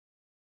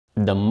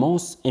The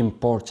most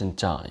important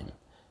time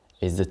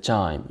is the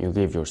time you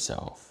give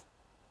yourself.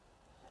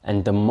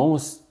 And the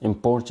most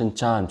important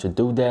time to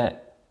do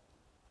that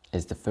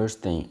is the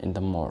first thing in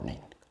the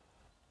morning.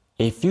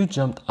 If you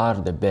jumped out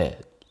of the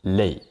bed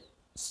late,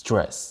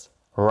 stressed,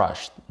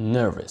 rushed,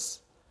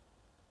 nervous,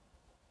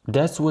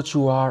 that's what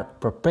you are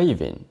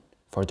preparing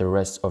for the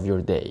rest of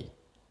your day.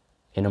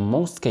 And in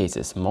most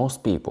cases,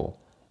 most people,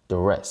 the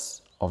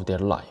rest of their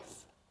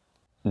life.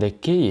 The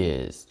key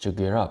is to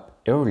get up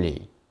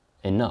early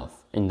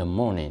enough in the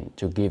morning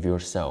to give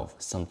yourself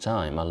some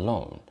time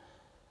alone,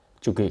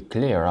 to get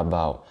clear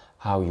about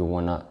how you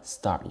want to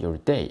start your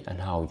day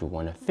and how you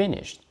want to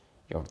finish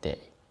your day.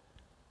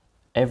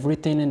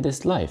 Everything in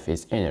this life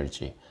is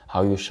energy.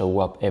 How you show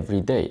up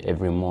every day,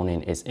 every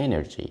morning is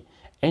energy.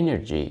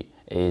 Energy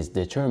is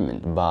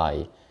determined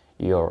by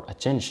your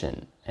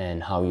attention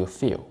and how you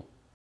feel.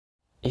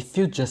 If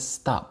you just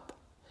stop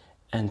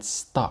and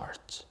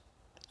start,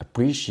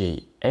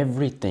 appreciate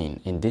everything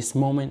in this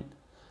moment,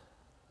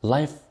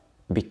 life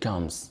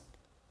becomes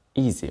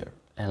easier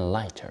and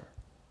lighter.